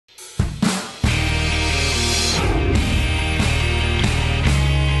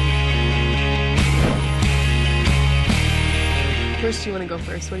first? Do you want to go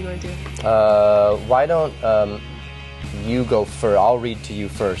first? What do you want to do? Why don't you go first? I'll read to you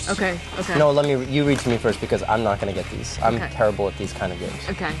first. Okay. No, you read to me first because I'm not going to get these. I'm terrible at these kind of games.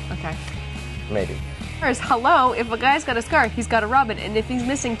 Okay. Maybe. First, hello, if a guy's got a scar, he's got to rub it, and if he's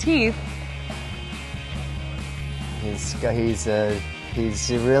missing teeth...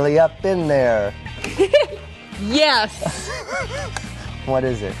 He's really up in there. Yes! What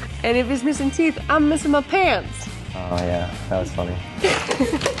is it? And if he's missing teeth, I'm missing my pants. Oh yeah, that was funny.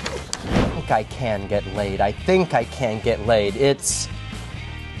 I think I can get laid. I think I can get laid. I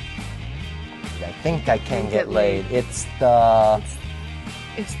think I can get laid. It's the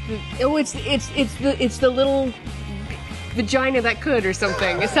little vagina that could or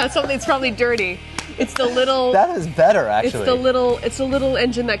something. It's not something. It's probably dirty. It's the little. That is better, actually. It's the little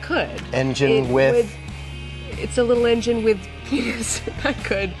engine that could. It's a little engine with penis that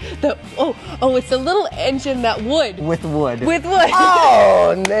could. It's a little engine that would. With wood. With wood.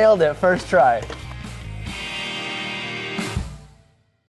 Oh, nailed it. First try.